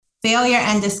Failure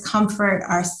and discomfort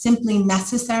are simply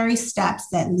necessary steps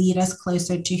that lead us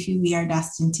closer to who we are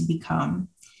destined to become.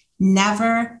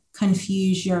 Never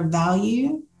confuse your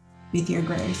value with your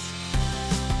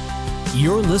growth.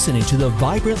 You're listening to the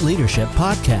Vibrant Leadership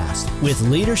Podcast with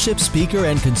leadership speaker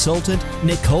and consultant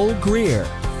Nicole Greer.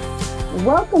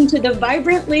 Welcome to the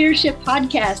Vibrant Leadership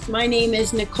Podcast. My name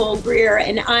is Nicole Greer,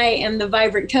 and I am the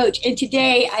Vibrant Coach. And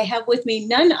today I have with me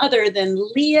none other than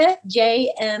Leah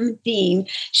J.M. Dean.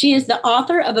 She is the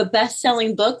author of a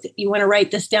best-selling book. You want to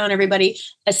write this down, everybody.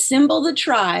 Assemble the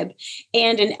Tribe,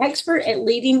 and an expert at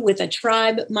leading with a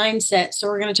tribe mindset. So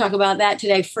we're going to talk about that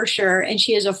today for sure. And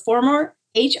she is a former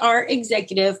HR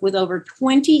executive with over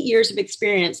 20 years of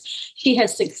experience. She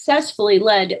has successfully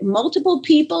led multiple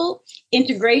people,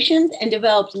 integrations, and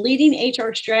developed leading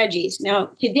HR strategies. Now,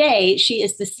 today, she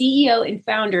is the CEO and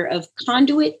founder of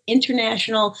Conduit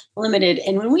International Limited.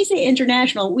 And when we say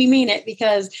international, we mean it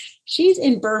because she's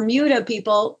in Bermuda,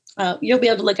 people. You'll be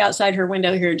able to look outside her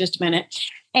window here in just a minute.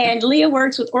 And Leah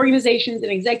works with organizations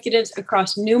and executives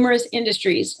across numerous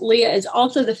industries. Leah is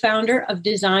also the founder of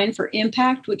Design for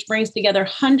Impact, which brings together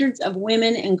hundreds of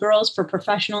women and girls for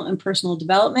professional and personal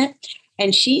development.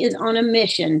 And she is on a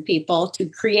mission, people, to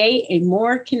create a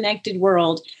more connected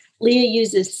world. Leah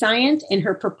uses science and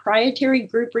her proprietary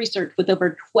group research with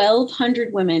over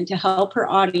 1,200 women to help her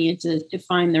audiences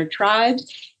define their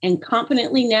tribes and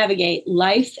confidently navigate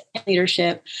life and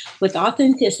leadership with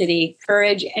authenticity,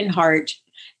 courage, and heart.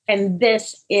 And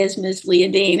this is Miss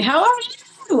Leah Dean. How are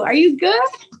you? Are you good?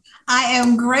 I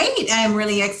am great. I'm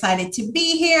really excited to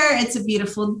be here. It's a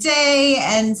beautiful day.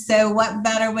 And so what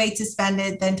better way to spend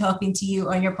it than talking to you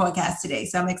on your podcast today?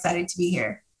 So I'm excited to be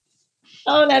here.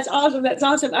 Oh, that's awesome. That's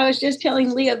awesome. I was just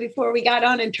telling Leah before we got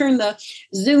on and turned the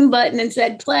Zoom button and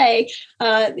said play,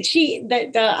 I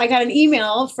got an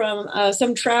email from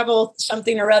some travel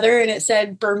something or other, and it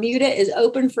said Bermuda is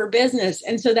open for business.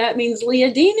 And so that means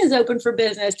Leah Dean is open for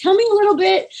business. Tell me a little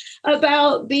bit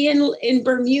about being in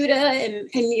Bermuda and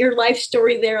your life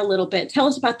story there a little bit. Tell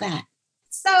us about that.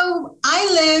 So I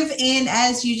live in,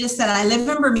 as you just said, I live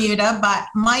in Bermuda, but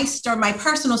my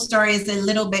personal story is a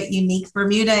little bit unique.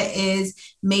 Bermuda is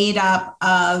made up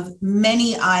of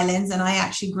many islands, and I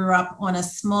actually grew up on a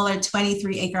smaller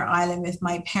 23-acre island with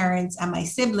my parents and my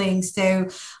siblings. So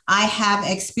I have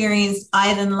experienced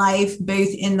island life both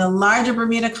in the larger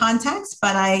Bermuda context,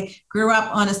 but I grew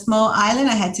up on a small island.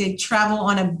 I had to travel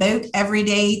on a boat every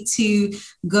day to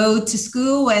go to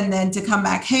school and then to come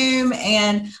back home.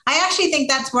 And I actually think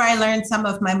that's where I learned some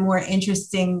of my more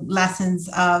interesting lessons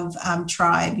of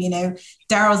tribe. You know,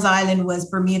 Darrell's Island was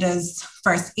Bermuda's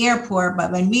first airport,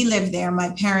 but when we lived there, my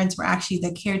parents were actually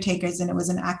the caretakers and it was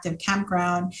an active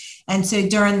campground. And so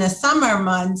during the summer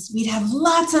months, we'd have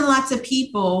lots and lots of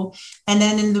people. And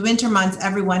then in the winter months,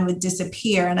 everyone would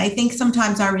disappear. And I think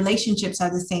sometimes our relationships are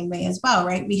the same way as well,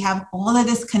 right? We have all of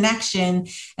this connection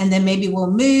and then maybe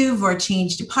we'll move or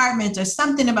change departments or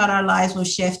something about our lives will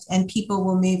shift and people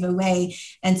will move away.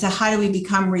 And so how do we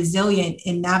become resilient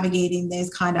in navigating those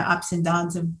kind of ups and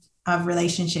downs of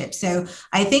relationships? So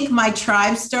I think my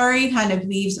tribe story kind of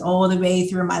weaves all the way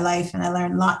through my life. And I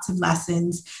learned lots of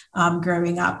lessons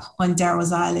growing up on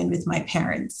Darrell's Island with my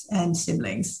parents and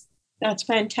siblings. That's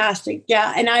fantastic.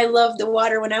 Yeah. And I love the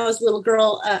water. When I was a little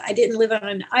girl, I didn't live on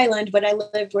an island, but I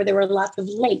lived where there were lots of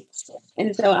lakes.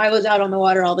 And so I was out on the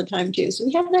water all the time too. So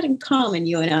we have that in common,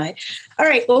 you and I. All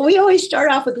right. Well, we always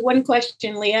start off with one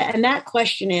question, Leah. And that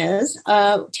question is,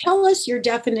 tell us your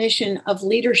definition of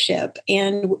leadership.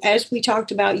 And as we talked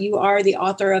about, you are the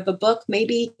author of a book.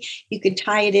 Maybe you could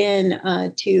tie it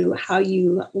in to how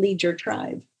you lead your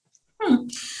tribe.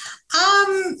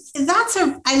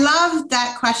 I love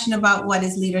that question about what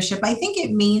is leadership. I think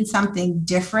it means something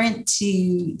different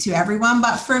to everyone.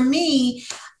 But for me,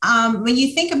 when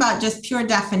you think about just pure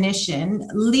definition,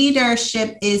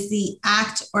 leadership is the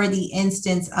act or the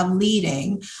instance of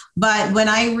leading. But when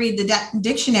I read the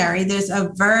dictionary, there's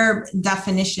a verb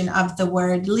definition of the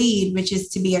word lead, which is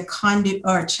to be a conduit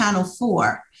or a channel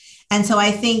for. And so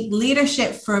I think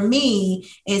leadership for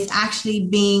me is actually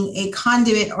being a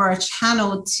conduit or a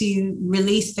channel to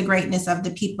release the greatness of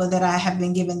the people that I have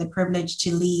been given the privilege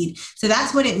to lead. So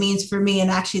that's what it means for me. And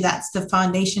actually, that's the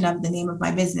foundation of the name of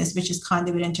my business, which is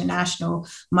Conduit International.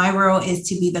 My role is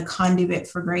to be the conduit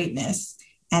for greatness.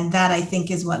 And that, I think,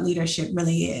 is what leadership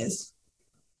really is.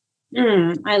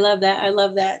 I love that. I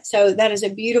love that. So that is a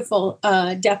beautiful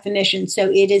definition. So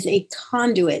it is a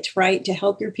conduit, right, to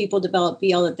help your people develop,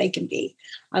 be all that they can be.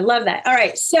 I love that. All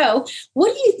right. So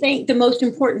what do you think the most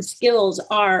important skills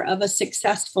are of a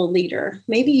successful leader?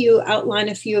 Maybe you outline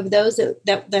a few of those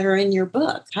that are in your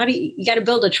book. How do you got to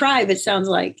build a tribe, it sounds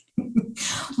like.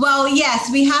 Well,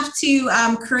 yes, we have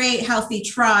to create healthy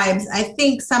tribes. I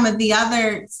think some of the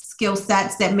other skill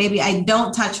sets that maybe I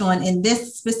don't touch on in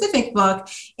this specific book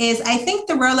is I think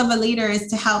the role of a leader is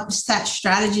to help set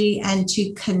strategy and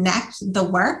to connect the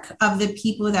work of the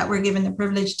people that we're given the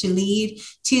privilege to lead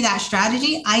to that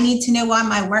strategy. I need to know why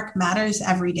my work matters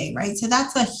every day, right? So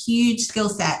that's a huge skill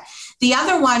set. The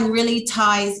other one really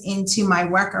ties into my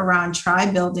work around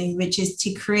tribe building, which is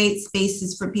to create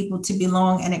spaces for people to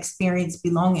belong and experience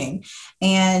belonging.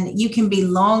 And you can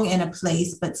belong in a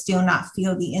place, but still not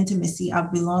feel the intimacy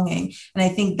of belonging. And I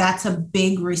think that's a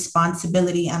big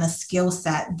responsibility and a skill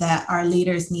set that our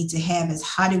leaders need to have is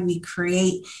how do we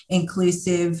create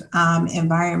inclusive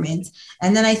environments?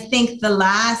 And then I think the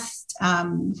last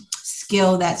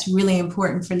skill that's really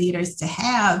important for leaders to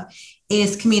have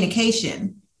is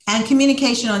communication. And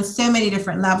communication on so many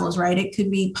different levels, right? It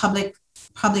could be public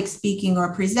speaking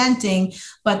or presenting,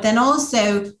 but then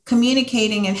also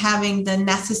communicating and having the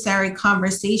necessary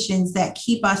conversations that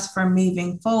keep us from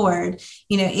moving forward.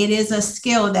 You know, it is a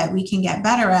skill that we can get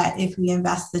better at if we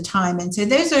invest the time. And so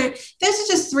those are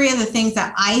just three of the things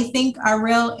that I think are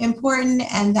real important.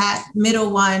 And that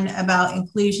middle one about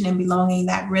inclusion and belonging,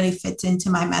 that really fits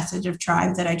into my message of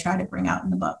tribe that I try to bring out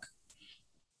in the book.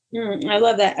 I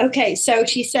love that. Okay. So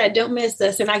she said, don't miss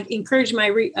this. And I encourage my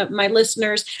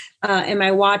listeners and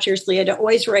my watchers, Leah, to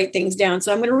always write things down.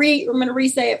 So I'm going to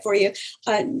re-say it for you.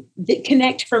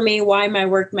 Connect for me why my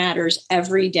work matters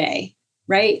every day.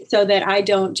 Right. So that I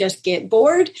don't just get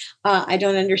bored. I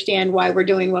don't understand why we're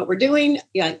doing what we're doing.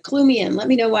 Yeah, clue me in. Let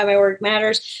me know why my work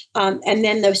matters. And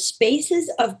then those spaces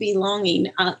of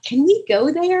belonging. Can we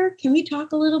go there? Can we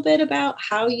talk a little bit about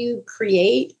how you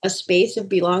create a space of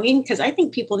belonging? Because I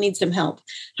think people need some help.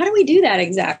 How do we do that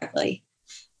exactly?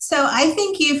 So I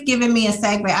think you've given me a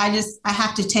segue. I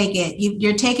have to take it.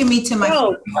 You're taking me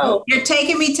to You're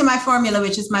taking me to my formula,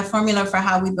 which is my formula for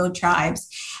how we build tribes.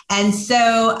 And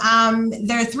so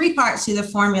there are three parts to the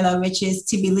formula, which is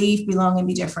to believe, belong, and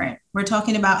be different. We're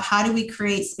talking about how do we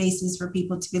create spaces for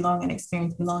people to belong and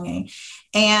experience belonging.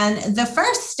 And the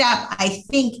first step, I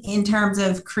think, in terms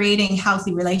of creating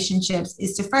healthy relationships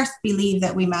is to first believe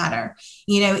that we matter.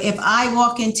 You know, if I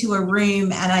walk into a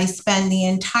room and I spend the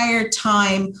entire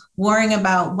time worrying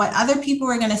about what other people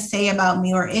are going to say about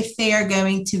me or if they are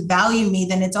going to value me,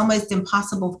 then it's almost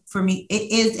impossible for me.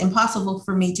 It is impossible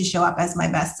for me to show up as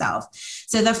my best self.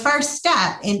 So the first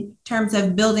step in terms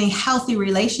of building healthy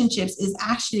relationships is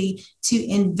actually to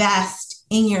invest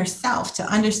in yourself, to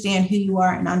understand who you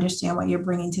are and understand what you're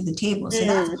bringing to the table. So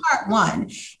that's part one.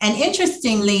 And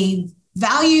interestingly,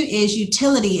 value is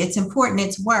utility. It's important.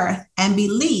 It's worth. And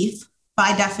belief,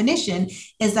 by definition,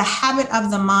 is a habit of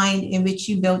the mind in which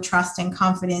you build trust and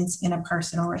confidence in a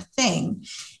person or a thing.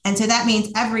 And so that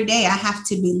means every day I have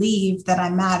to believe that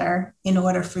I matter in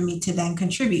order for me to then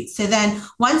contribute. So then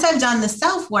once I've done the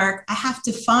self-work, I have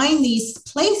to find these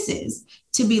places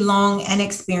to belong and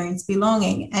experience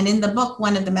belonging. And in the book,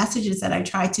 one of the messages that I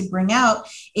try to bring out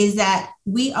is that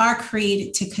we are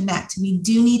created to connect. We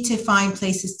do need to find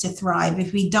places to thrive.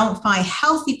 If we don't find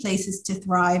healthy places to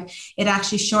thrive, it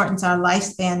actually shortens our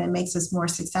lifespan and makes us more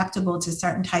susceptible to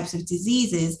certain types of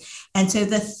diseases. And so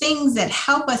the things that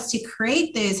help us to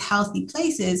create those healthy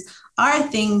places are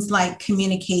things like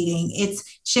communicating.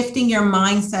 It's shifting your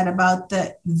mindset about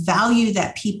the value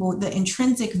that people, the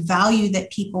intrinsic value that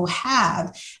people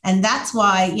have. And that's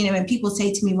why, you know, when people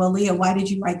say to me, well, Leah, why did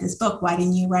you write this book? Why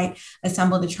didn't you write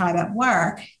Assemble the Tribe at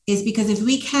Work? Is because if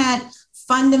we can't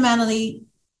fundamentally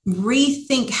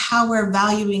rethink how we're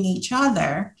valuing each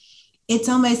other, it's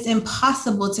almost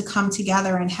impossible to come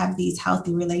together and have these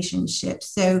healthy relationships.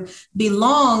 So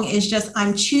belong is just,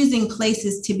 I'm choosing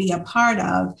places to be a part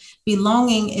of.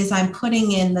 Belonging is I'm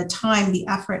putting in the time, the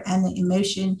effort, and the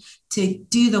emotion to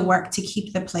do the work to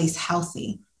keep the place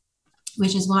healthy,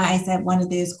 which is why I said one of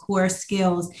those core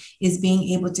skills is being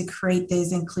able to create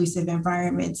those inclusive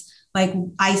environments. Like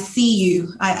I see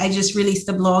you. I just released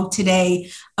a blog today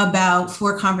about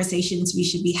 4 conversations we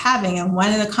should be having. And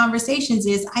one of the conversations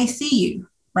is I see you,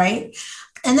 right?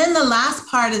 And then the last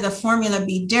part of the formula,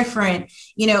 be different.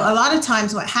 You know, a lot of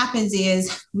times what happens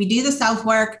is we do the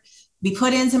self-work, we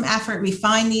put in some effort, we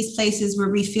find these places where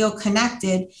we feel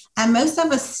connected, and most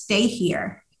of us stay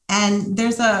here. And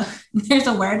there's a there's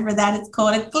a word for that. It's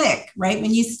called a clique, right?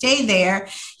 When you stay there,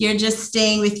 you're just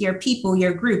staying with your people,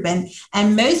 your group.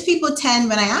 And most people tend,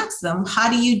 when I ask them, how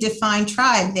do you define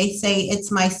tribe? They say,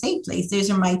 it's my safe place. Those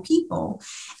are my people.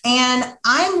 And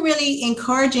I'm really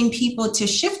encouraging people to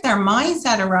shift their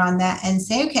mindset around that and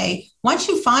say, okay, once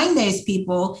you find those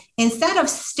people, instead of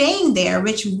staying there,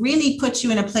 which really puts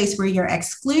you in a place where you're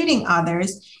excluding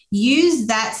others, use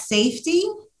that safety.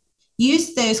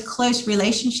 Use those close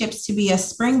relationships to be a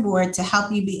springboard to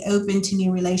help you be open to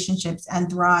new relationships and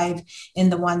thrive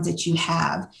in the ones that you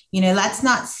have. Let's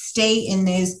not stay in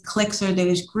those cliques or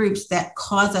those groups that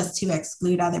cause us to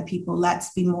exclude other people.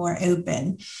 Let's be more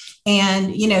open.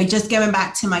 And, just going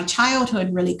back to my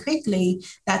childhood really quickly,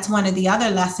 that's one of the other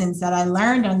lessons that I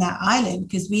learned on that island,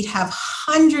 because we'd have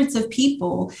hundreds of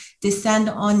people descend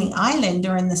on the island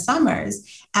during the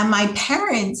summers. And my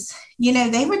parents,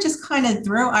 they would just kind of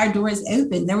throw our doors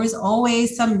open. There was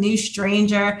always some new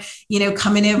stranger,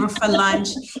 coming over for lunch.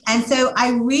 And so I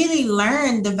really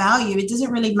learned the value. It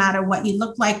doesn't really matter what you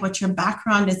look like, what your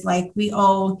background is like. We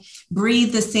all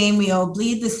breathe the same. We all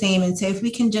bleed the same. And so if we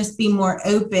can just be more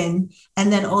open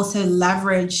and then also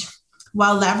leveraging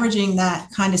that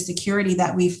kind of security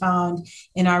that we found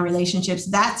in our relationships,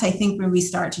 that's, I think, when we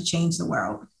start to change the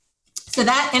world. So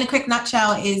that, in a quick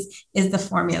nutshell, is the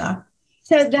formula.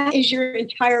 So that is your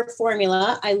entire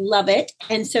formula. I love it.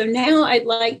 And so now I'd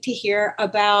like to hear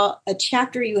about a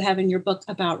chapter you have in your book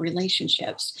about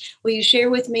relationships. Will you share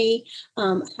with me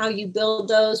how you build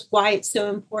those, why it's so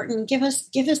important? Give us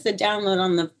the download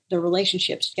on the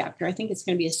relationships chapter. I think it's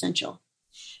going to be essential.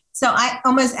 So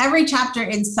almost every chapter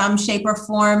in some shape or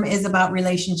form is about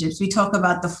relationships. We talk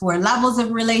about the 4 levels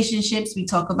of relationships. We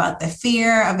talk about the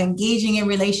fear of engaging in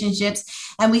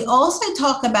relationships. And we also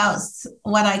talk about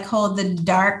what I call the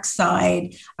dark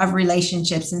side of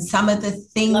relationships and some of the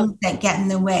things that get in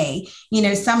the way.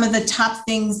 Some of the top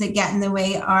things that get in the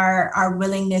way are our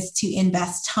willingness to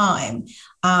invest time.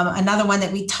 Another one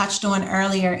that we touched on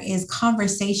earlier is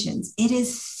conversations. It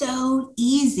is so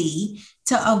easy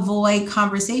to avoid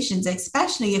conversations,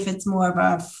 especially if it's more of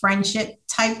a friendship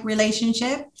type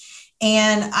relationship.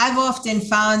 And I've often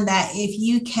found that if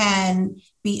you can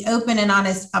be open and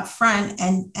honest upfront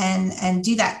and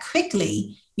do that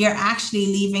quickly, you're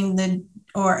actually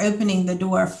opening the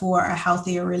door for a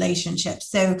healthier relationship.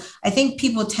 So I think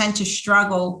people tend to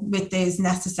struggle with those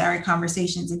necessary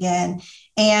conversations again.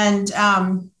 And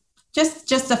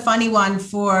just a funny one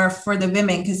for the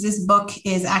women, because this book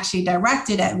is actually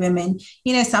directed at women.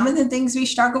 Some of the things we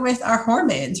struggle with are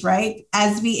hormones, right?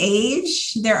 As we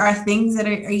age, there are things that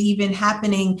are even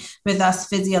happening with us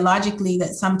physiologically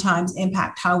that sometimes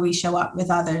impact how we show up with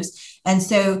others. And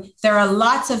so there are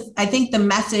I think the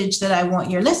message that I want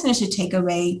your listeners to take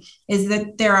away is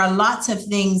that there are lots of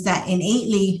things that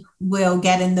innately will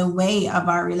get in the way of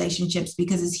our relationships,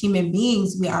 because as human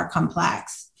beings, we are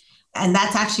complex. And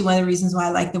that's actually one of the reasons why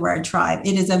I like the word tribe.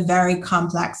 It is a very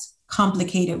complex,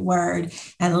 complicated word.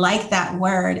 And like that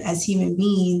word, as human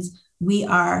beings, we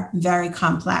are very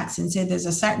complex. And so there's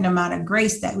a certain amount of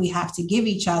grace that we have to give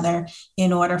each other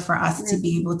in order for us to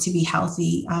be able to be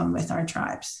healthy with our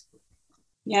tribes.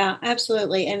 Yeah,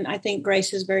 absolutely. And I think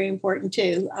grace is very important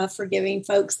too, forgiving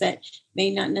folks that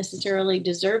may not necessarily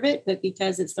deserve it, but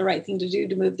because it's the right thing to do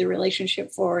to move the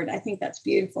relationship forward. I think that's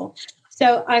beautiful.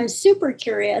 So I'm super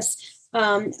curious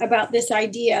about this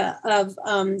idea of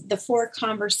the 4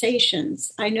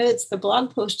 conversations. I know it's the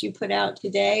blog post you put out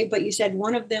today, but you said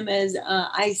one of them is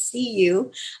I see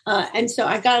you. And so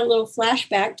I got a little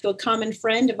flashback to a common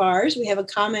friend of ours. We have a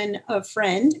common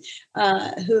friend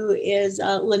who is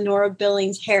Lenora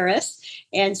Billings Harris.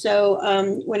 And so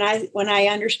when I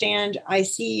understand I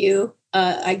see you,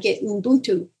 I get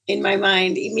Ubuntu in my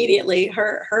mind immediately,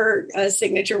 her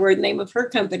signature word, name of her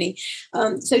company.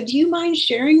 So do you mind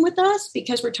sharing with us?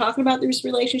 Because we're talking about these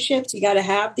relationships, you got to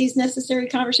have these necessary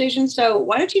conversations. So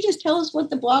why don't you just tell us what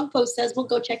the blog post says? We'll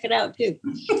go check it out too.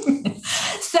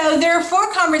 So there are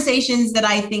 4 conversations that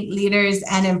I think leaders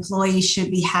and employees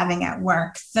should be having at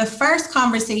work. The first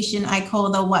conversation I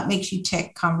call the what makes you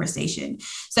tick conversation.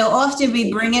 So often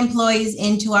we bring employees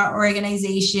into our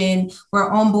organization, we're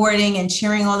onboarding and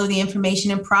sharing all of the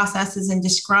information and processes and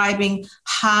describing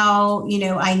how,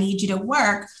 I need you to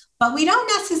work, but we don't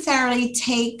necessarily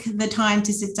take the time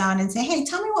to sit down and say, hey,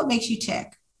 tell me what makes you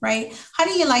tick. right? How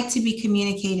do you like to be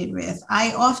communicated with?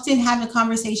 I often have a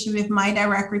conversation with my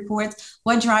direct reports.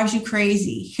 What drives you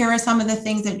crazy? Here are some of the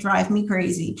things that drive me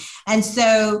crazy. And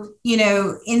so,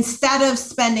 instead of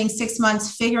spending 6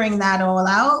 months figuring that all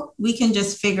out, we can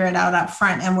just figure it out up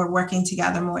front and we're working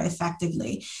together more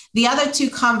effectively. The other two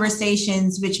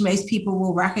conversations, which most people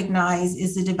will recognize,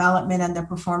 is the development and the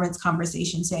performance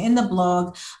conversation. So in the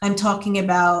blog, I'm talking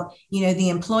about, the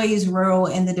employee's role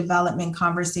in the development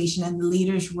conversation and the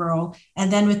leader's role.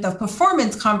 And then with the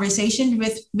performance conversation,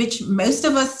 with which most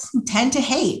of us tend to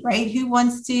hate, right? Who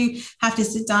wants to have to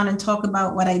sit down and talk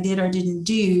about what I did or didn't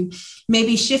do?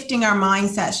 Maybe shifting our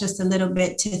mindsets just a little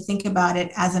bit to think about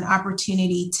it as an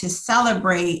opportunity to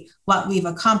celebrate what we've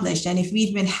accomplished. And if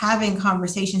we've been having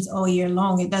conversations all year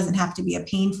long, it doesn't have to be a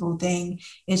painful thing.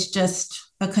 It's just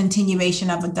a continuation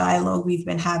of a dialogue we've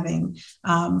been having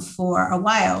for a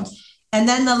while. And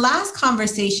then the last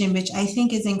conversation, which I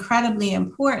think is incredibly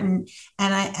important,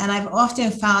 and I've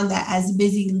often found that as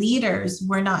busy leaders,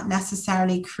 we're not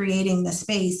necessarily creating the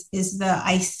space, is the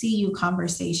I see you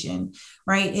conversation,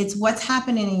 right? It's what's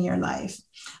happening in your life.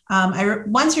 I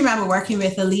once remember working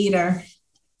with a leader,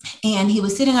 and he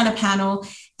was sitting on a panel,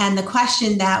 and the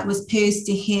question that was posed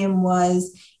to him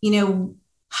was,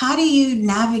 how do you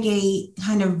navigate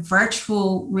kind of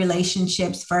virtual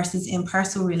relationships versus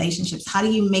in-person relationships? How do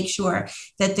you make sure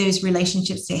that those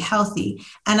relationships stay healthy?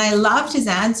 And I loved his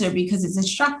answer because it's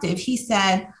instructive. He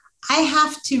said, I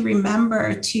have to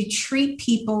remember to treat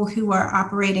people who are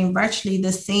operating virtually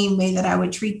the same way that I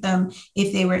would treat them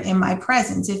if they were in my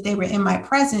presence. If they were in my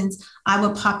presence, I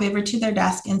would pop over to their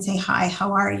desk and say, hi,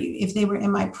 how are you? If they were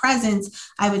in my presence,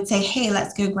 I would say, hey,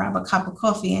 let's go grab a cup of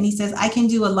coffee. And he says, I can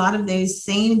do a lot of those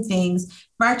same things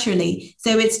virtually.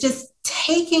 So it's just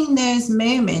taking those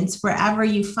moments wherever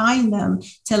you find them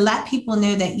to let people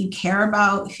know that you care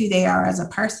about who they are as a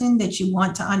person, that you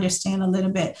want to understand a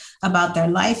little bit about their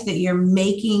life, that you're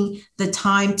making the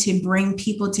time to bring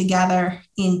people together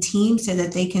in teams so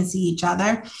that they can see each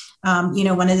other.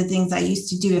 One of the things I used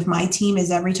to do with my team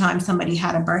is every time somebody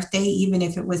had a birthday, even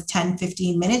if it was 10,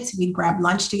 15 minutes, we'd grab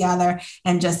lunch together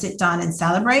and just sit down and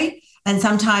celebrate. And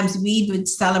sometimes we would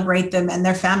celebrate them and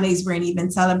their families weren't even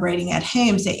celebrating at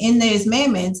home. So in those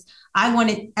moments, I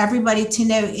wanted everybody to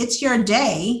know it's your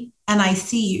day and I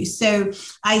see you. So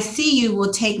I see you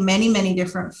will take many, many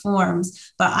different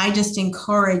forms, but I just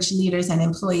encourage leaders and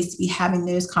employees to be having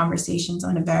those conversations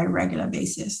on a very regular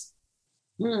basis.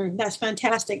 That's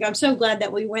fantastic. I'm so glad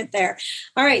that we went there.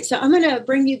 All right. So I'm going to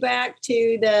bring you back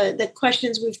to the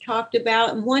questions we've talked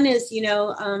about. And one is,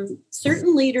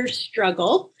 certain leaders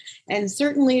struggle and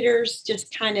certain leaders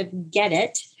just kind of get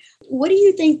it. What do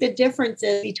you think the difference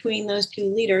is between those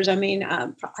two leaders? I mean, I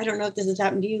don't know if this has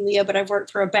happened to you, Leah, but I've worked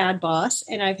for a bad boss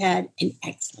and I've had an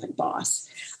excellent boss.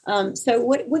 So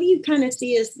what do you kind of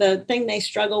see as the thing they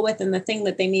struggle with and the thing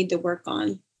that they need to work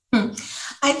on?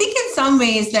 I think in some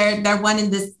ways they're one in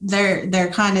this,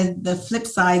 they're kind of the flip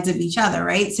sides of each other,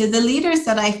 right? So the leaders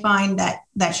that I find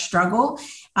that struggle,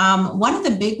 one of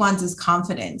the big ones is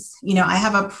confidence. I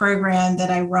have a program that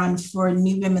I run for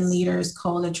new women leaders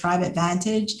called A Tribe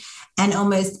Advantage, and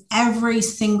almost every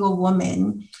single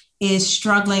woman is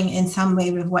struggling in some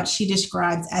way with what she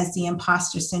describes as the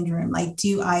imposter syndrome. Like,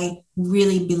 do I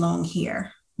really belong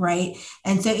here? Right.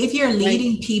 And so if you're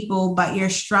leading people, but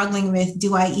you're struggling with,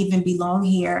 do I even belong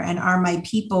here? And are my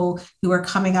people who are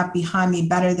coming up behind me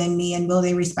better than me? And will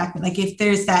they respect me? Like if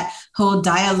there's that whole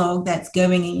dialogue that's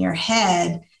going in your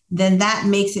head, then that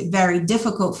makes it very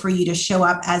difficult for you to show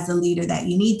up as the leader that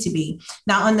you need to be.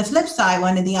 Now, on the flip side,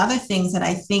 one of the other things that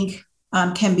I think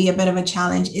can be a bit of a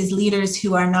challenge is leaders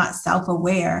who are not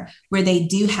self-aware, where they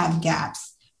do have gaps.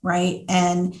 Right.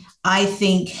 And I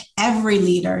think every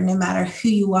leader, no matter who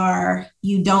you are,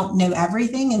 you don't know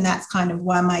everything. And that's kind of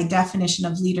why my definition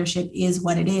of leadership is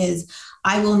what it is.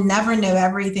 I will never know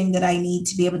everything that I need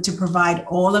to be able to provide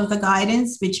all of the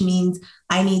guidance, which means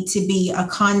I need to be a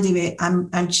conduit.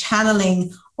 I'm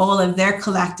channeling all of their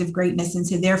collective greatness. And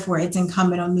so therefore, it's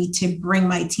incumbent on me to bring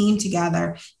my team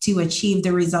together to achieve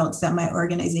the results that my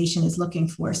organization is looking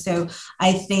for. So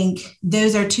I think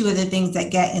those are two of the things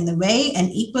that get in the way. And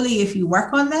equally, if you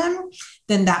work on them,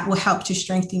 then that will help to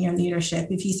strengthen your leadership.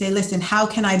 If you say, listen, how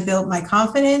can I build my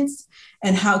confidence?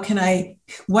 And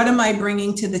what am I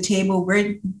bringing to the table?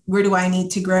 Where do I need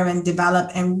to grow and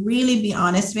develop, and really be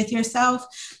honest with yourself?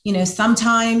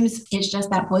 Sometimes it's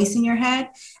just that voice in your head,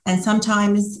 and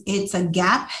sometimes it's a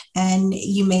gap and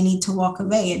you may need to walk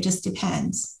away. It just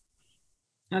depends.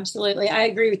 Absolutely. I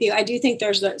agree with you. I do think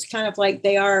it's kind of like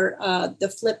they are the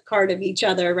flip card of each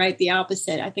other, right? The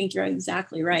opposite. I think you're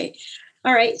exactly right.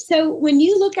 All right. So when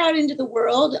you look out into the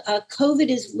world, COVID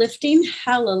is lifting.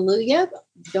 Hallelujah.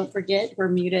 Don't forget,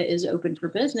 Bermuda is open for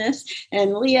business,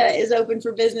 and Leah is open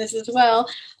for business as well.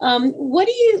 What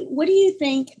do you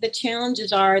think the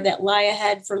challenges are that lie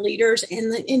ahead for leaders?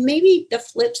 And maybe the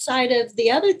flip side of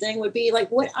the other thing would be like,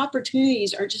 what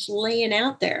opportunities are just laying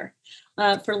out there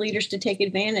for leaders to take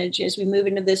advantage as we move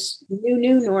into this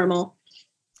new normal?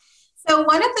 So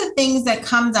one of the things that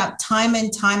comes up time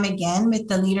and time again with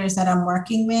the leaders that I'm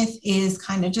working with is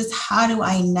kind of just how do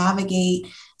I navigate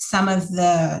some of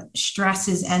the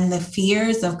stresses and the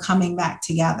fears of coming back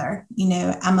together? You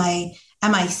know, am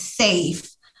I safe?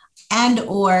 And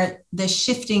or the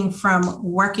shifting from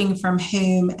working from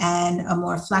home and a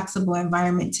more flexible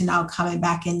environment to now coming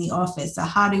back in the office. So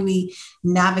how do we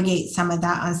navigate some of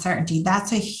that uncertainty?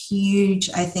 That's a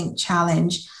huge, I think,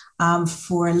 challenge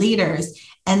for leaders.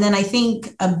 And then I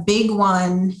think a big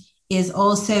one is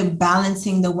also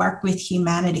balancing the work with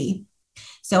humanity.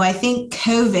 So I think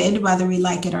COVID, whether we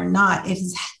like it or not, it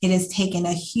has taken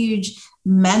a huge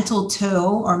mental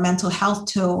toll or mental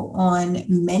health toll on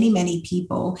many, many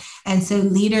people. And so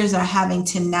leaders are having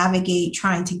to navigate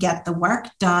trying to get the work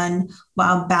done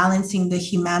while balancing the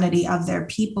humanity of their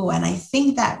people. And I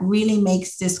think that really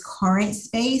makes this current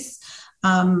space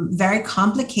very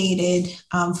complicated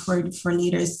for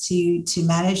leaders to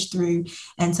manage through.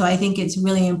 And so I think it's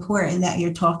really important that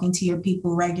you're talking to your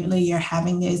people regularly. You're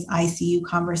having those ICU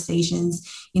conversations.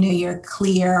 You know, you're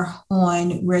clear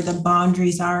on where the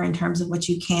boundaries are in terms of what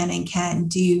you can and can't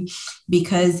do,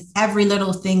 because every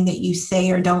little thing that you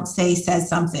say or don't say says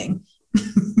something.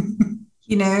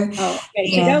 You know? Oh,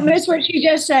 okay. So don't miss what she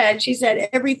just said. She said,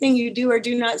 everything you do or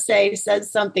do not say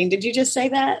says something. Did you just say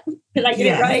that? Did I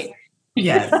get it right?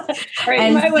 Yes. All right,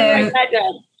 you might want to write that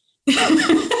down.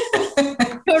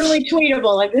 Totally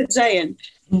tweetable, I'm just saying.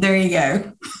 There you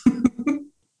go.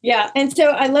 Yeah. And so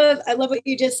I love what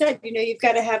you just said. You know, you've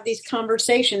got to have these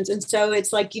conversations. And so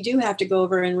it's like you do have to go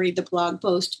over and read the blog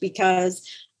post because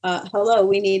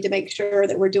we need to make sure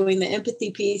that we're doing the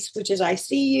empathy piece, which is I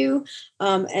see you,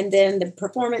 and then the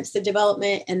performance, the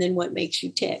development, and then what makes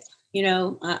you tick. You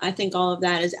know, I think all of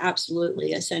that is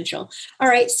absolutely essential. All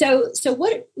right. So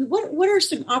what are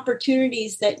some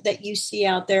opportunities that you see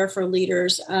out there for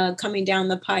leaders coming down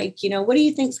the pike? You know, what do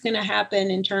you think is going to happen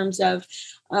in terms of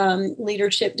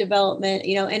leadership development?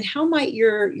 You know, and how might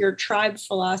your tribe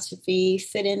philosophy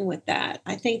fit in with that?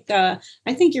 I think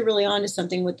you're really onto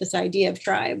something with this idea of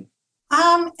tribe.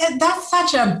 That's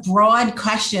such a broad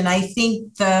question. I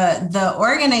think the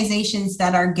organizations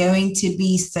that are going to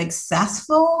be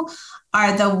successful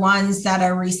are the ones that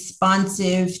are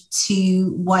responsive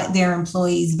to what their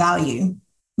employees value,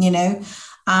 you know?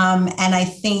 And I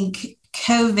think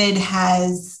COVID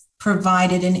has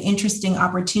provided an interesting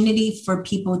opportunity for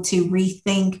people to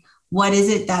rethink what is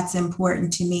it that's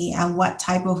important to me and what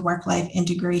type of work-life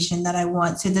integration that I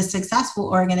want. So the successful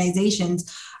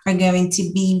organizations are going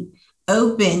to be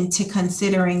open to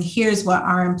considering here's what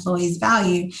our employees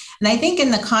value. And I think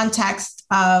in the context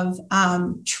of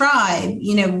tribe,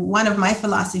 you know, one of my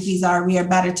philosophies are we are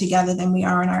better together than we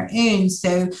are on our own.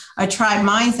 So a tribe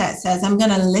mindset says I'm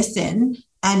going to listen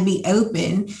and be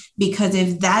open, because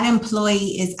if that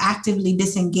employee is actively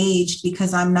disengaged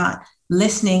because I'm not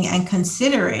listening and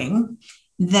considering,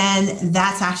 then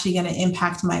that's actually going to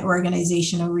impact my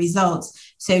organizational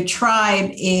results. So tribe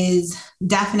is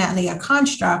definitely a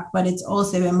construct, but it's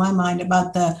also in my mind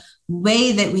about the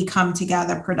way that we come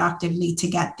together productively to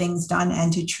get things done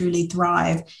and to truly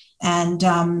thrive. And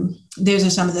those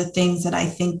are some of the things that I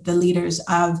think the leaders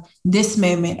of this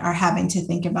moment are having to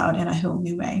think about in a whole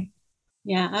new way.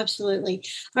 Yeah, absolutely.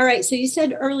 All right. So you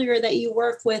said earlier that you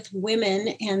work with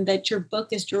women and that your book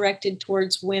is directed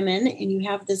towards women, and you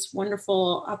have this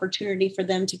wonderful opportunity for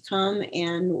them to come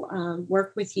and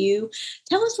work with you.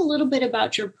 Tell us a little bit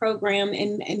about your program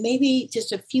and maybe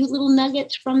just a few little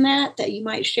nuggets from that you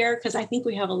might share, because I think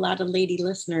we have a lot of lady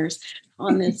listeners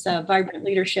on this Vibrant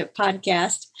Leadership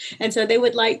podcast. And so they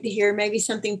would like to hear maybe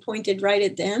something pointed right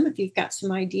at them if you've got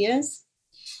some ideas.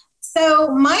 So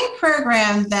my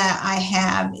program that I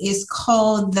have is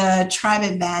called the Tribe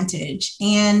Advantage.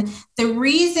 And the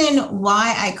reason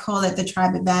why I call it the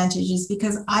Tribe Advantage is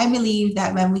because I believe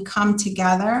that when we come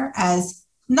together as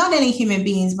not only human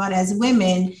beings, but as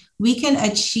women, we can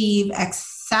achieve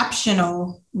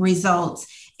exceptional results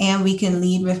and we can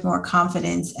lead with more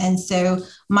confidence. And so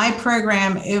my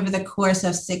program over the course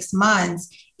of 6 months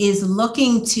is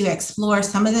looking to explore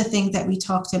some of the things that we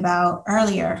talked about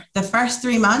earlier. The first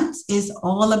 3 months is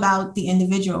all about the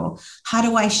individual. How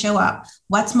do I show up?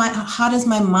 How does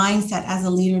my mindset as a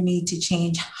leader need to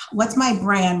change? What's my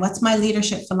brand? What's my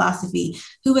leadership philosophy?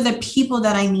 Who are the people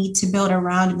that I need to build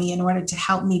around me in order to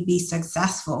help me be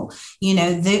successful?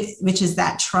 Which is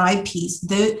that tribe piece.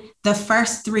 The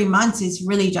first 3 months is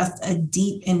really just a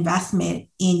deep investment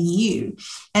in you.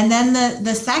 And then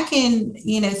the second,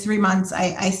 3 months,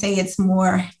 I say it's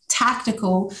more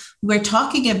tactical. We're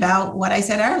talking about what I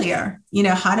said earlier.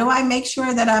 How do I make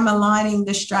sure that I'm aligning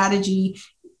the strategy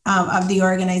of the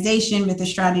organization with the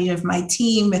strategy of my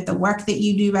team, with the work that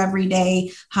you do every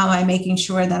day? How am I making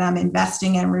sure that I'm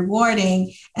investing and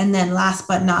rewarding? And then last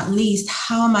but not least,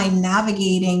 how am I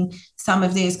navigating some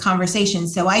of these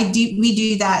conversations? So we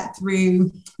do that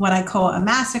through what I call a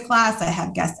masterclass. I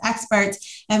have guest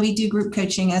experts, and we do group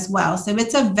coaching as well. So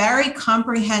it's a very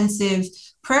comprehensive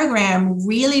program,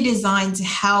 really designed to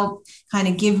help kind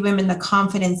of give women the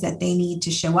confidence that they need to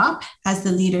show up as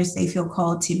the leaders they feel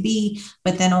called to be,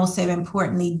 but then also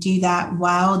importantly, do that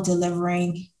while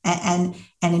delivering and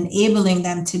enabling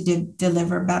them to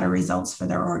deliver better results for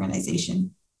their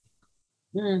organization.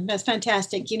 That's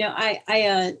fantastic.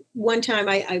 I one time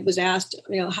I was asked,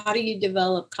 how do you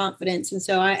develop confidence? And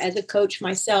so I, as a coach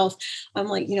myself, I'm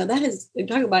like, that is,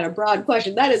 talking about a broad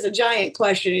question. That is a giant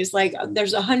question. It's like,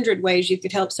 there's 100 ways you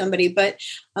could help somebody, but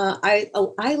I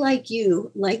like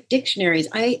dictionaries.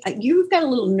 You've got a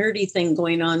little nerdy thing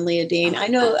going on, Leah Dean. I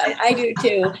know I do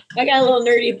too. I got a little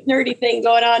nerdy thing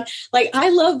going on. Like, I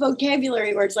love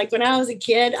vocabulary words. Like when I was a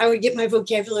kid, I would get my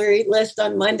vocabulary list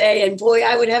on Monday, and boy,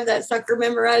 I would have that sucker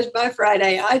memorized by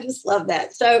Friday. I just love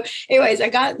that. So anyways, I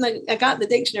got the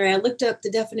dictionary. I looked up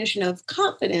the definition of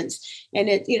confidence, and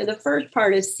it, the first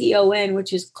part is CON,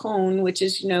 which is cone, which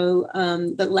is,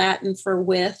 the Latin for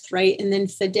with, right? And then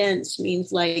fidens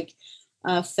means like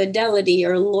fidelity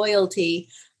or loyalty.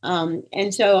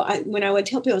 And so when I would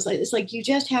tell people, it's like, you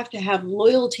just have to have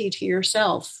loyalty to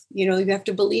yourself. You have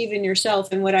to believe in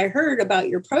yourself. And what I heard about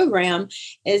your program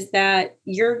is that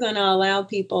you're going to allow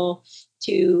people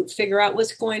to figure out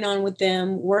what's going on with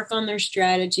them, work on their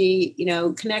strategy,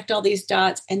 connect all these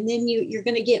dots. And then you're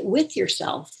going to get with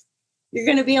yourself. You're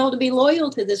going to be able to be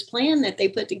loyal to this plan that they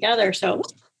put together. So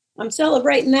I'm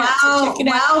celebrating that. So check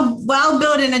it out. While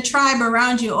building a tribe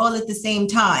around you all at the same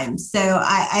time. So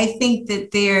I think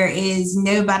that there is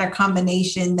no better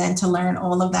combination than to learn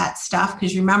all of that stuff.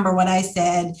 Because remember what I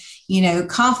said,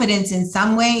 confidence in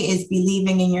some way is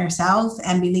believing in yourself,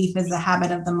 and belief is a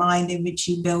habit of the mind in which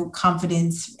you build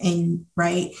confidence in,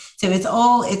 right? So it's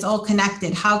all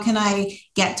connected. How can I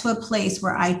get to a place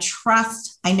where I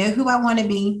know who I want to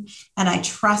be, and I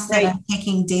trust that I'm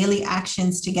taking daily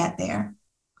actions to get there?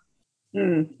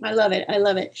 I love it. I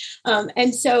love it.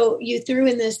 And so you threw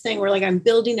in this thing where like, I'm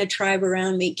building a tribe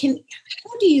around me.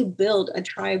 How do you build a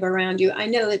tribe around you? I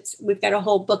know we've got a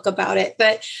whole book about it,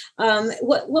 but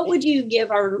what would you give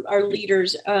our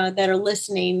leaders that are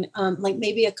listening? Like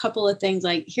maybe a couple of things,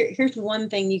 like here's one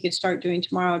thing you could start doing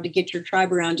tomorrow to get your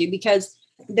tribe around you, because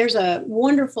there's a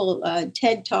wonderful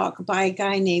TED talk by a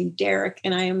guy named Derek,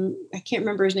 and I can't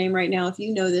remember his name right now if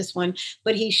you know this one,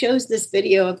 but he shows this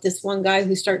video of this one guy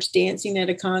who starts dancing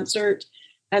at a concert,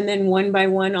 and then one by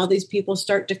one, all these people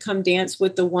start to come dance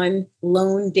with the one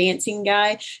lone dancing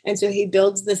guy. And so he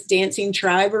builds this dancing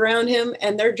tribe around him,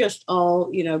 and they're just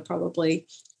all, probably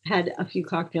had a few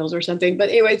cocktails or something, but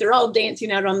anyway, they're all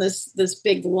dancing out on this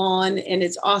big lawn, and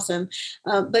it's awesome.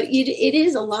 But it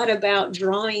is a lot about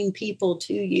drawing people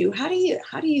to you. How do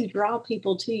you draw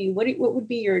people to you? What would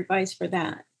be your advice for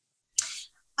that?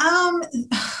 Oh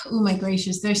my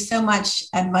gracious, there's so much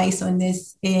advice on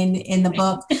this in the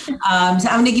book. So I'm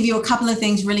going to give you a couple of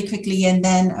things really quickly, and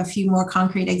then a few more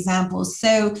concrete examples.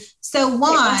 So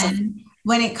one,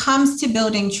 when it comes to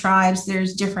building tribes,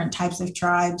 there's different types of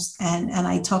tribes. And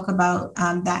I talk about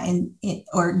that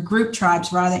or group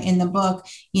tribes rather in the book.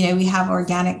 We have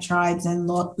organic tribes and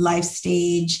life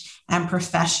stage and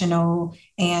professional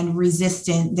and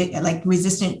resistant.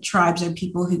 Resistant tribes are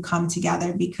people who come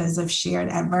together because of shared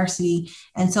adversity.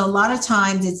 And so a lot of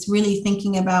times it's really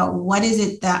thinking about, what is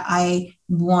it that I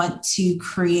want to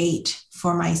create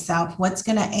for myself? What's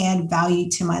going to add value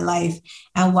to my life,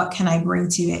 and what can I bring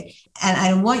to it? And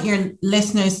I want your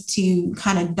listeners to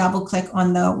kind of double click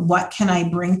on the what can I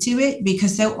bring to it,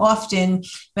 because so often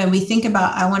when we think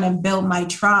about I want to build my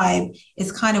tribe,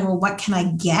 it's kind of, well, what can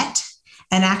I get?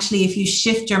 And actually, if you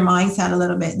shift your mindset a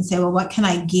little bit and say, well, what can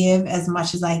I give as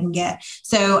much as I can get?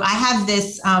 So I have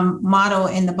this model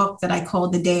in the book that I call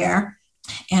the DARE.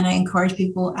 And I encourage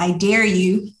people, I dare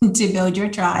you to build your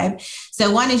tribe.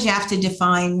 So one is you have to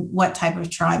define what type of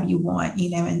tribe you want,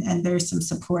 and there's some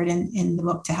support in the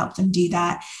book to help them do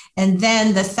that. And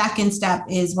then the second step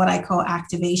is what I call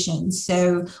activation.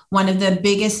 So one of the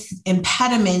biggest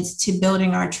impediments to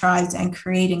building our tribes and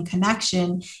creating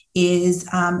connection is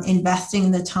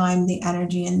investing the time, the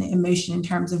energy, and the emotion in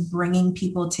terms of bringing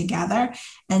people together.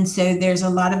 And so there's a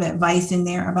lot of advice in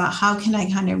there about how can I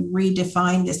kind of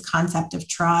redefine this concept of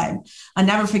tribe. I'll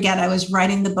never forget, I was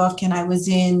writing the book and I was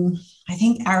in, I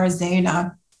think,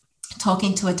 Arizona,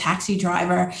 talking to a taxi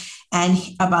driver and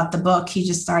about the book. He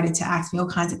just started to ask me all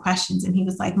kinds of questions. And he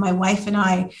was like, my wife and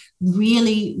I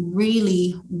really,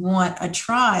 really want a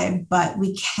tribe, but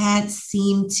we can't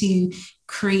seem to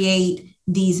create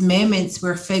these moments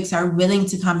where folks are willing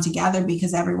to come together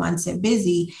because everyone's so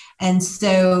busy. And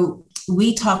so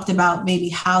we talked about maybe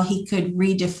how he could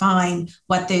redefine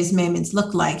what those moments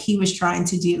look like. He was trying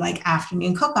to do like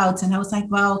afternoon cookouts. And I was like,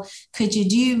 well, could you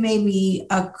do maybe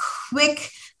a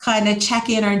quick kind of check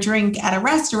in or drink at a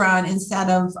restaurant instead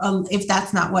of, if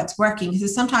that's not what's working?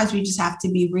 Because sometimes we just have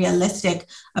to be realistic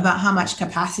about how much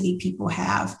capacity people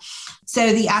have.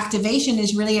 So the activation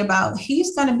is really about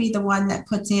who's going to be the one that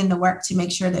puts in the work to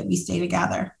make sure that we stay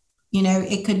together.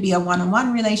 It could be a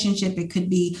one-on-one relationship. It could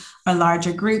be a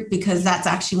larger group, because that's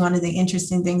actually one of the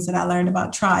interesting things that I learned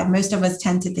about tribe. Most of us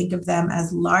tend to think of them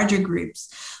as larger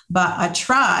groups, but a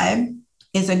tribe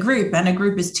is a group, and a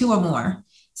group is two or more.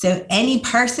 So any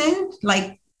person,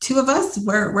 like two of us,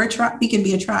 we're we can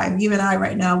be a tribe. You and I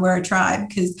right now, we're a tribe,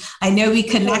 because I know we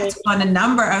connect on a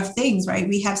number of things, right?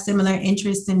 We have similar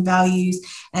interests and values.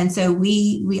 And so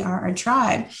we are a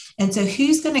tribe. And so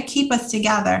who's going to keep us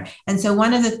together? And so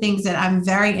one of the things that I'm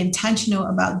very intentional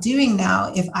about doing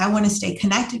now, if I want to stay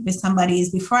connected with somebody,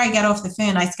 is before I get off the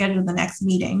phone, I schedule the next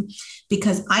meeting,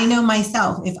 because I know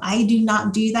myself, if I do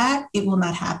not do that, it will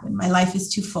not happen. My life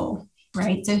is too full.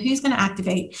 Right. So who's going to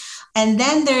activate? And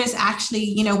then there's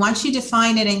actually, once you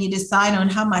define it and you decide on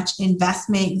how much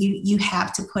investment you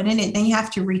have to put in it, then you have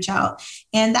to reach out.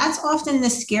 And that's often the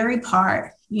scary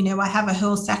part. I have a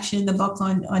whole section in the book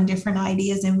on different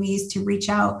ideas and ways to reach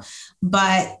out.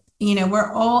 But,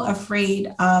 we're all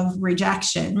afraid of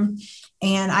rejection.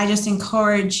 And I just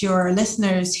encourage your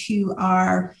listeners who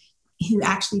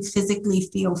actually physically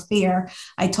feel fear.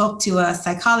 I talked to a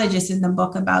psychologist in the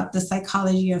book about the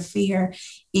psychology of fear.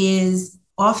 Is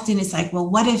often it's like, well,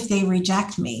 what if they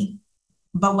reject me?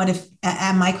 But what if,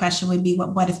 and my question would be,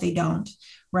 what if they don't,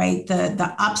 right?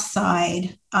 The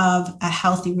upside of a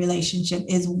healthy relationship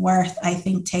is worth, I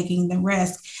think, taking the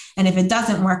risk. And if it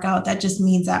doesn't work out, that just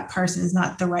means that person is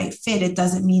not the right fit. It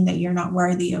doesn't mean that you're not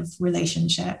worthy of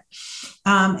relationship.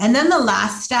 And then the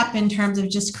last step in terms of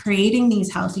just creating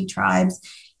these healthy tribes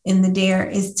in the DARE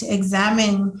is to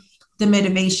examine the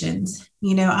motivations.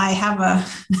 I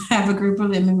have a group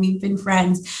of them, and we've been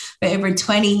friends for over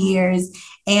 20 years.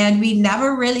 And we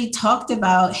never really talked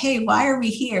about, hey, why are we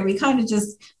here? We kind of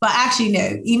actually,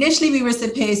 no. Initially, we were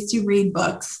supposed to read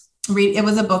books. It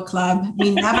was a book club.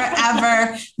 We never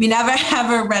ever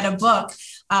read a book.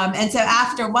 And so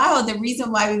after a while, the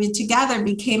reason why we were together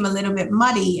became a little bit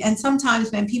muddy. And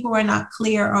sometimes when people are not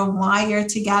clear on why you're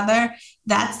together,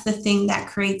 that's the thing that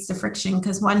creates the friction,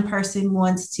 because one person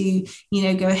wants to,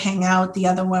 go hang out. The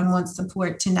other one wants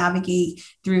support to navigate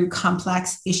through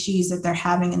complex issues that they're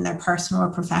having in their personal or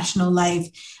professional life.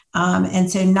 And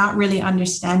so not really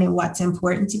understanding what's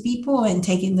important to people and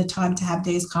taking the time to have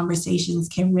those conversations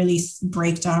can really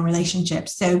break down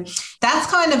relationships. So that's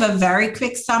kind of a very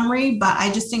quick summary, but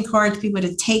I just encourage people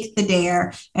to take the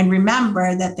DARE and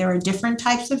remember that there are different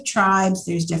types of tribes.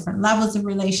 There's different levels of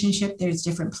relationship. There's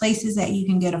different places that you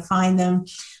can go to find them.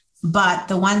 But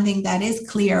the one thing that is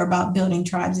clear about building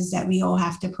tribes is that we all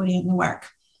have to put in the work.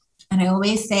 And I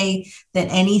always say that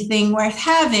anything worth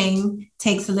having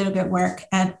takes a little bit of work,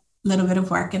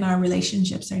 and our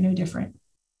relationships are no different.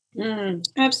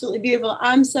 Absolutely beautiful.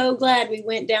 I'm so glad we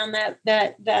went down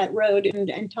that road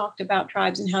and talked about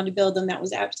tribes and how to build them. That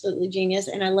was absolutely genius.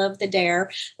 And I love the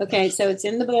DARE. Okay, so it's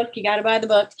in the book. You got to buy the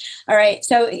book. All right.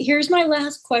 So here's my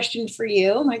last question for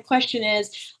you. My question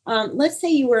is, let's say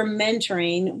you were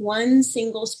mentoring one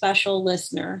single special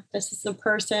listener. This is the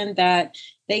person that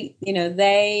they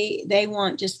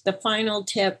want just the final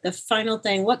tip, the final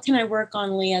thing. What can I work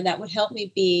on, Leah, that would help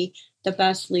me be the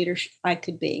best leader I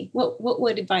could be?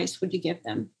 What advice would you give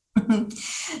them?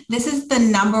 This is the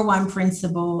number one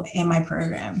principle in my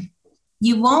program.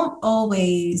 You won't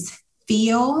always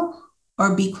feel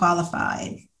or be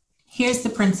qualified. Here's the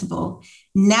principle.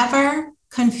 Never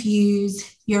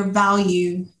confuse your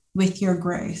value with your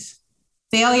growth.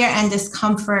 Failure and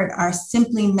discomfort are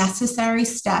simply necessary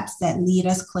steps that lead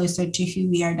us closer to who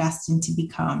we are destined to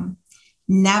become.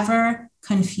 Never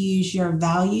confuse your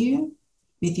value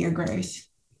with your growth.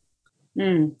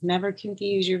 Never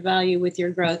confuse your value with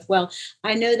your growth. Well,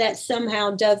 I know that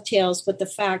somehow dovetails with the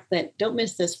fact that, don't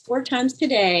miss this, 4 times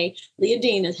today, Leah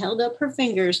Dean has held up her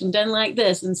fingers and done like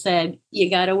this and said, you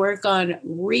got to work on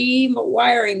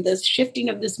rewiring this, shifting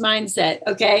of this mindset.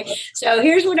 Okay. So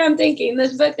here's what I'm thinking.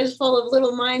 This book is full of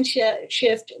little mind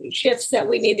shifts that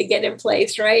we need to get in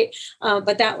place, right?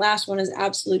 But that last one is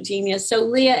absolute genius. So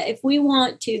Leah, if we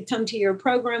want to come to your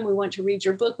program, we want to read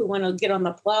your book, we want to get on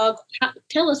the blog,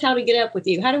 tell us how to get up with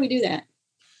you. How do we do that?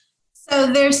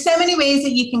 So there's so many ways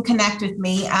that you can connect with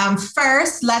me.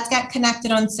 First, let's get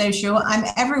connected on social. I'm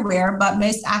everywhere, but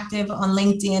most active on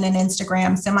LinkedIn and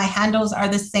Instagram. So my handles are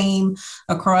the same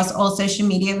across all social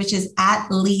media, which is at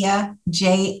Leah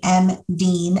JM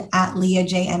Dean, at Leah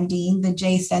JM Dean. The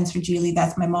J stands for Julie.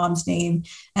 That's my mom's name.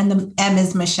 And the M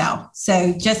is Michelle.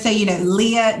 So just so you know,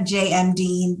 Leah JM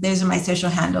Dean, those are my social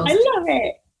handles. I love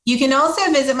it. You can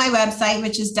also visit my website,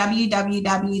 which is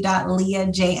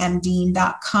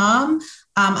www.leahjmdean.com.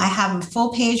 I have a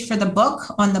full page for the book.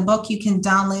 On the book, you can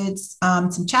download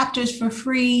some chapters for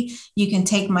free. You can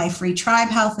take my free tribe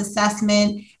health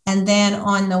assessment. And then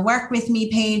on the Work With Me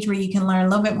page, where you can learn a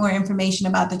little bit more information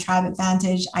about the Tribe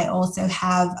Advantage, I also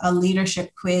have a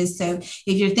leadership quiz. So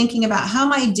if you're thinking about how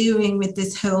am I doing with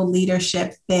this whole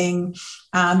leadership thing,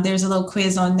 there's a little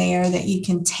quiz on there that you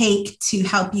can take to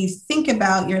help you think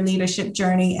about your leadership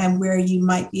journey and where you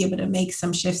might be able to make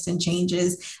some shifts and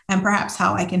changes, and perhaps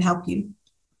how I can help you.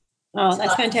 Oh,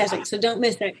 that's fantastic. So don't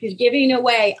miss that. He's giving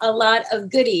away a lot of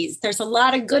goodies. There's a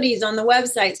lot of goodies on the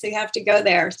website, so you have to go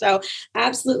there. So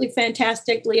absolutely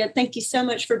fantastic. Leah, thank you so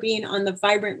much for being on the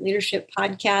Vibrant Leadership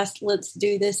Podcast. Let's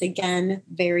do this again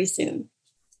very soon.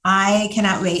 I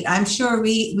cannot wait. I'm sure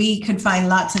we could find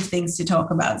lots of things to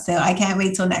talk about. So I can't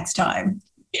wait till next time.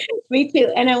 Me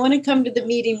too. And I want to come to the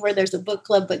meeting where there's a book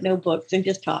club, but no books, and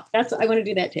just talk. I want to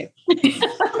do that too.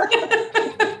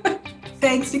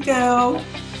 Thanks, Nicole.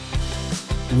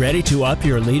 Ready to up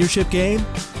your leadership game?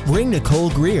 Bring Nicole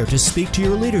Greer to speak to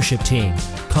your leadership team,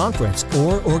 conference,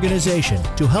 or organization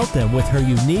to help them with her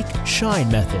unique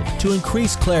SHINE method to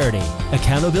increase clarity,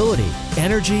 accountability,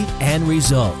 energy, and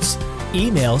results.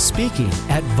 Email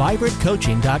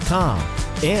speaking@vibrantcoaching.com.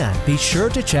 And be sure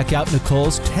to check out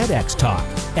Nicole's TEDx Talk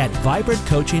at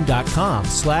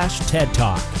vibrantcoaching.com/TED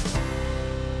Talk.